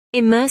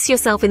Immerse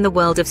yourself in the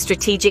world of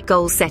strategic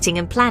goal setting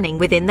and planning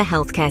within the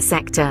healthcare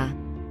sector.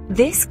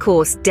 This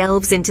course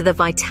delves into the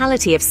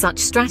vitality of such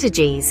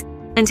strategies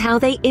and how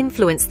they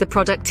influence the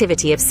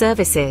productivity of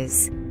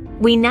services.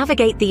 We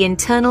navigate the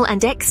internal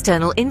and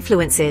external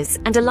influences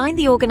and align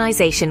the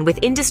organization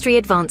with industry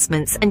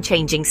advancements and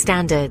changing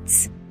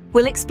standards.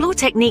 We'll explore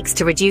techniques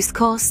to reduce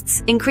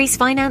costs, increase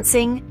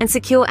financing, and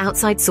secure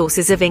outside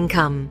sources of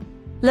income.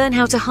 Learn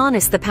how to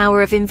harness the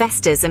power of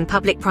investors and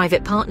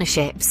public-private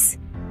partnerships.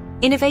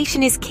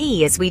 Innovation is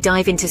key as we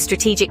dive into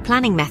strategic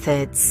planning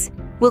methods.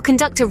 We'll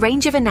conduct a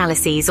range of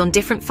analyses on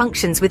different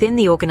functions within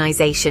the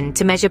organization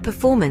to measure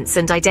performance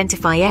and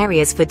identify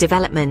areas for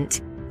development.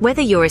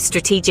 Whether you're a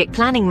strategic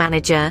planning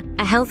manager,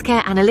 a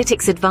healthcare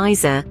analytics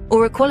advisor,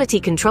 or a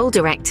quality control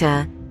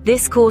director,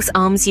 this course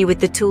arms you with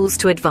the tools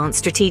to advance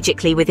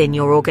strategically within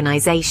your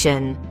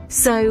organization.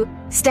 So,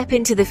 step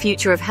into the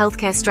future of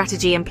healthcare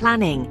strategy and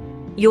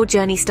planning. Your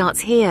journey starts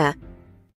here,